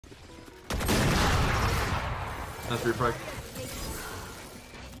That's refrag.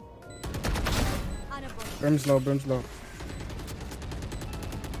 Brim's low.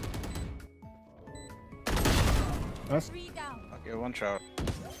 Nice. Okay, one shower.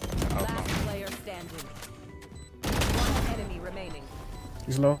 Last player standing. One enemy remaining.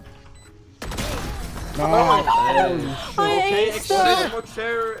 He's low. No. Oh Okay, exclamation mark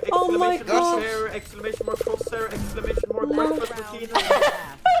share, Oh my exclamation mark God. share, exclamation mark crosshair, exclamation mark breakfast routine.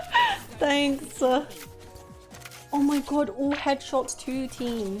 Thanks. Oh my god, all headshots to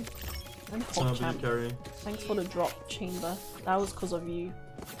team. I'm hot champ. Carry. Thanks for the drop, Chamber. That was because of you.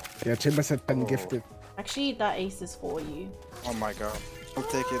 Yeah, Chamber said pen gifted. Actually, that ace is for you. Oh my god. I'll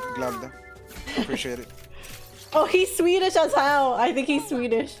take it, glad. Appreciate it. Oh, he's Swedish as hell. I think he's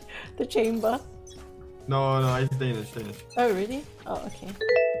Swedish. The Chamber. No, he's Danish. Oh, really? Oh, okay.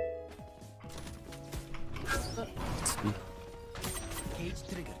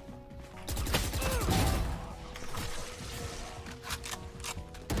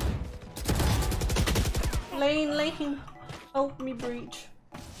 Lane. Help me breach.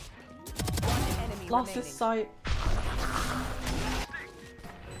 Lost his sight.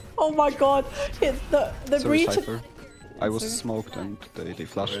 Oh my god! Hit the Sorry, breach. Cypher. I was Sorry. smoked and they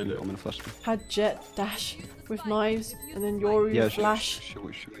flashed me. Omen flashed me. Had Jet dash with knives and then Yoru flash. She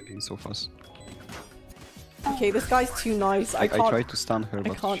went in so fast. Okay, this guy's too nice. I I can't. tried to stun her,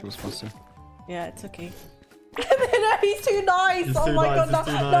 but can't. she was faster. Yeah, it's okay. No, he's too nice. He's oh too my nice, god,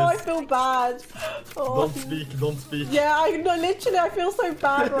 he's too no, I nice. feel bad. Oh. Don't speak. Yeah, I know. Literally, I feel so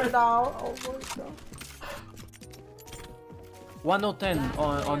bad right now. Oh my god. 110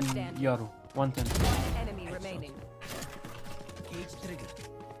 on Yaru. 110. Enemy remaining.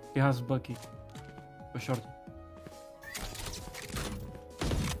 He has Bucky. For short.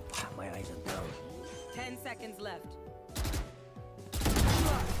 My eyes are down. 10 seconds left.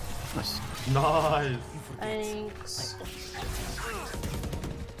 Nice. Nice. Thanks.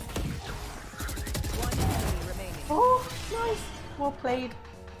 One enemy remaining. Oh, nice. Well played.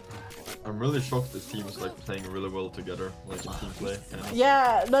 I'm really shocked this team is like playing really well together, like in team play. Kind of.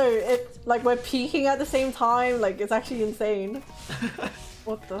 Yeah, no, it's like we're peaking at the same time. Like it's actually insane.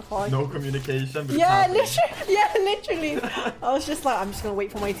 What the fuck? No communication. But Yeah, it's happening. literally. I was just like, I'm just gonna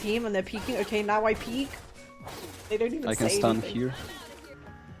wait for my team, and they're peeking. Okay, now I peek. They don't even. I can say stand anything. here.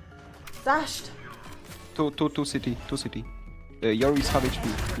 Dashed. Two city. Yoru is half HP.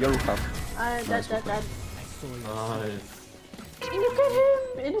 Yoru half. Dead. Nice. Look at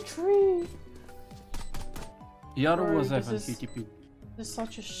him in a tree. Yaru Bro, was this Evan is- TTP. This is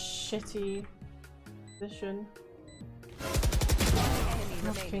such a shitty position.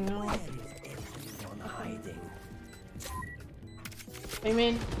 Fucking hell. I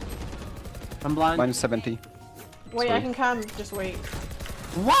mean, I'm blind. Minus 70. wait, Sorry. I can cam. Just wait.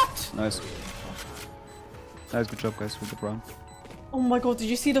 What? Nice. Nice, good job, guys, with the brown. Oh my god, did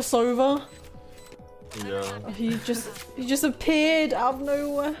you see the Sova? Yeah. He just appeared out of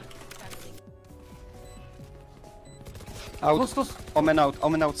nowhere. Out. Omen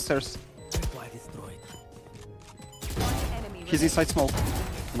out stairs. He's inside smoke.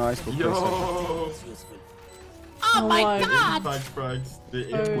 Nice, good play, Cypher. Yo. Oh my god! Frags.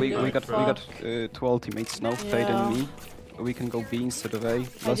 Oh, We no, got fuck. two ultimates now, Fade Yeah. and me. We can go B instead of A.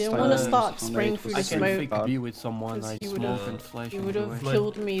 I didn't want to start on spraying A, it through was the I can smoke. pick bad. B with someone. I You smoke would've- and flash. You and would go have away.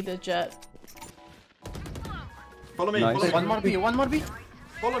 killed me, the Jet. Follow me. Nice. Follow me. One more B.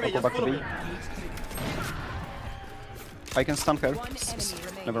 Follow me. I'll go Just back to follow B. me. I can stun her. One enemy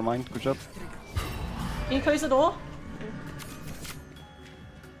remaining. Never mind, good job. Can you close the door?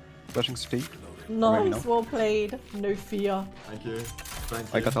 Flashing city. Nice, well played. No fear. Thank you.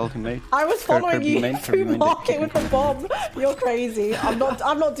 I got ultimate. I was following Kirby you main, through Kirby main, market with the Kirby bomb. You're crazy. I'm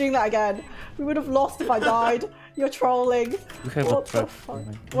not doing that again. We would have lost if I died. You're trolling. We have What a the trap. fuck?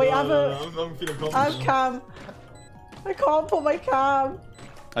 Wait, I have I'm feeling I have confident. cam. I can't put my cam.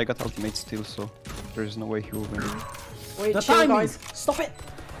 I got ultimate still, so there is no way he will win. Wait, The chill, timing. guys. Stop it.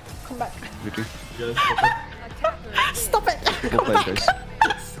 Come back. GG. Yes, stop it. Stop it. Good play, guys.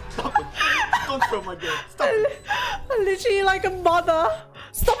 Stop it. Don't throw my gun. Stop it. I'm literally like a mother.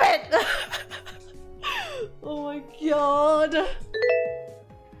 Stop it. Oh my god.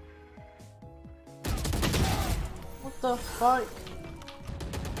 What the fuck?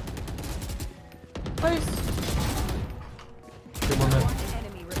 Close. Come on, man.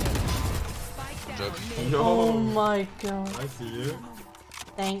 Enemy remaining. Spike down. Yo. Oh my god. I see you.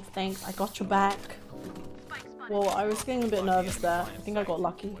 Thanks. I got your back. Well, I was getting a bit nervous there. I think I got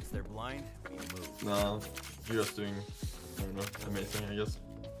lucky. Nah, you're just doing, I don't know, amazing, I guess.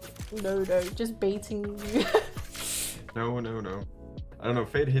 No, just baiting you. No. I don't know,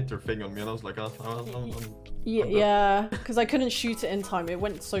 Fade hit her thing on me and I was like, I'm Yeah, because I couldn't shoot it in time. It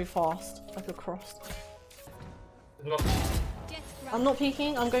went so fast, like a cross. I'm not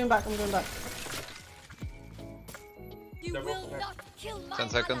peeking. I'm going back. I'm going back. You will not kill my 10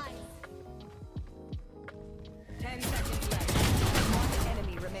 seconds. 10 seconds left. One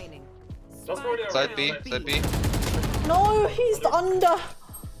enemy remaining. Side B, side B. No, he's under.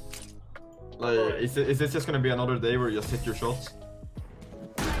 like, is this just gonna be another day where you just hit your shots?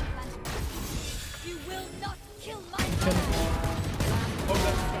 You will not kill my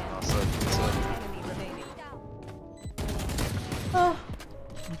Enemy remaining. Ah.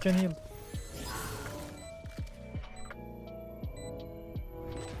 You can heal.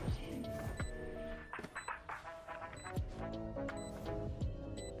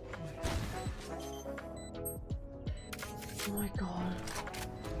 Oh my god.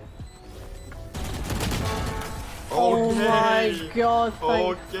 Okay. Oh my god.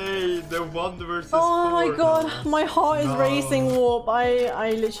 Okay, the 1 versus 4. Oh my god, now. my heart is No. racing, Warp.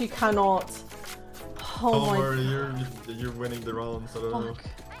 I literally cannot. Oh Don't my worry, you're winning the round, so fuck.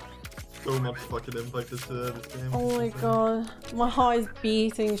 so much fucking impact this game. Oh my god. My heart is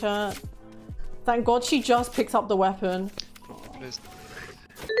beating, chat. Thank god she just picked up the weapon. Please.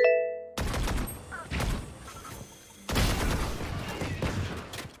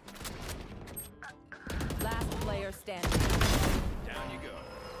 Last player standing.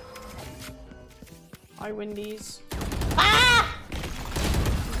 I win these. Ah!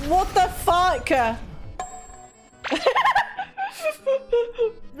 What the fuck?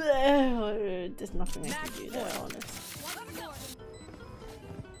 There's nothing I can do there, honest.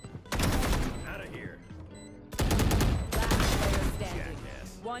 Last player standing.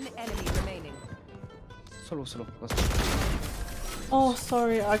 One enemy remaining. Solo, solo. Oh,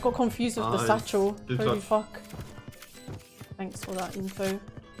 sorry, I got confused with the Nice. satchel. Good Holy touch. fuck. Thanks for that info.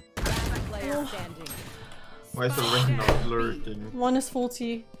 Last player standing. Why is the ring not lurking? Minus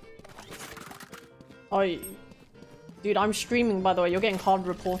 40. Oh, dude, I'm streaming, by the way. You're getting hard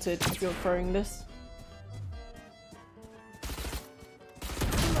reported if you're throwing this.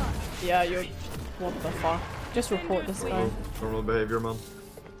 Yeah, you're... What the fuck? Just report this guy. Normal behavior, man.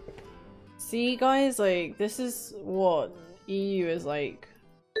 See, guys, like, this is what EU is like.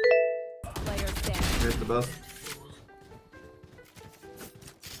 Player standing. Here's the best.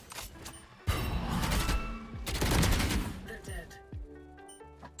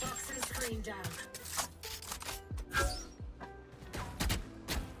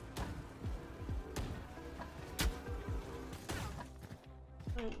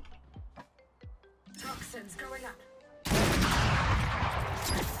 toxins going up.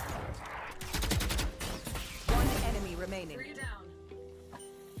 One enemy remaining. Three down.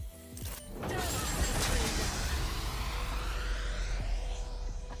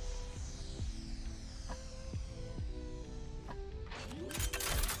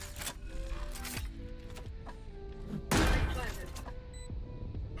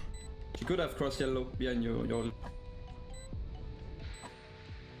 She could have crossed yellow behind you. Your...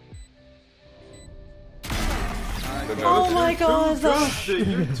 Oh my god!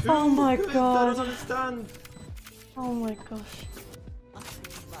 You're too Oh my good, god. I don't understand. Oh my gosh.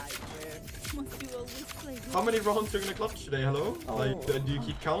 How many rounds are you gonna clutch today? Hello? Oh. Like, do you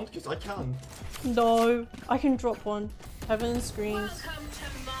keep count? Because I can't. No, I can drop one. Heaven screams. Welcome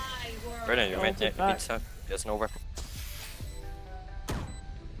to my world. Brennan, you I'll made take it. that. Pizza. There's no weapon.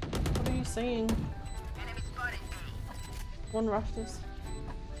 What are you saying? One rush this.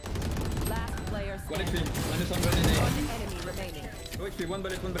 Last player One standing. HP, minus 1 bullet. One enemy remaining. 2 HP, 1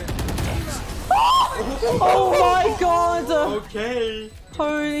 bullet, 1 bullet. Oh my god! Okay.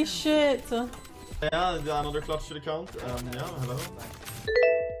 Holy shit! Yeah, another clutch to the count. Yeah, hello.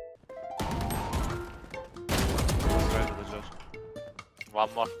 One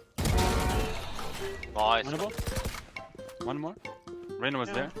more. Nice. One more. Reyna was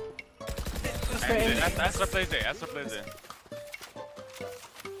there. Astra plays A. Astra plays A.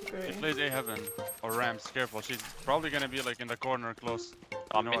 She plays A heaven or ramps. Careful. She's probably gonna be like in the corner close.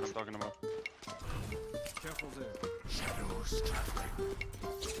 You know what I'm talking about. Careful there. Shadows traveling.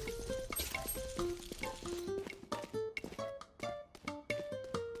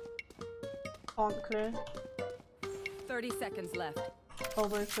 Can't clear. 30 seconds left.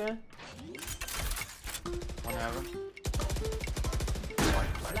 Elbow clear. One heaven.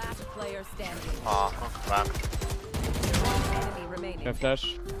 Last player standing. Ah, ramp. One enemy remaining.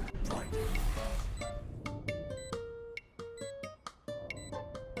 Flash.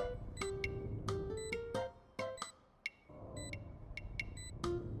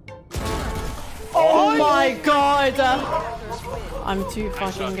 Oh my god! I'm too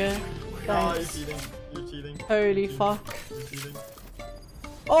fucking good. Ah, you're Thanks. cheating. You're cheating. Holy fuck. You're cheating.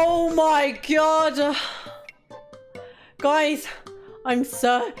 Oh my god! Guys,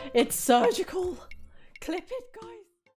 it's surgical. Clip it, guys.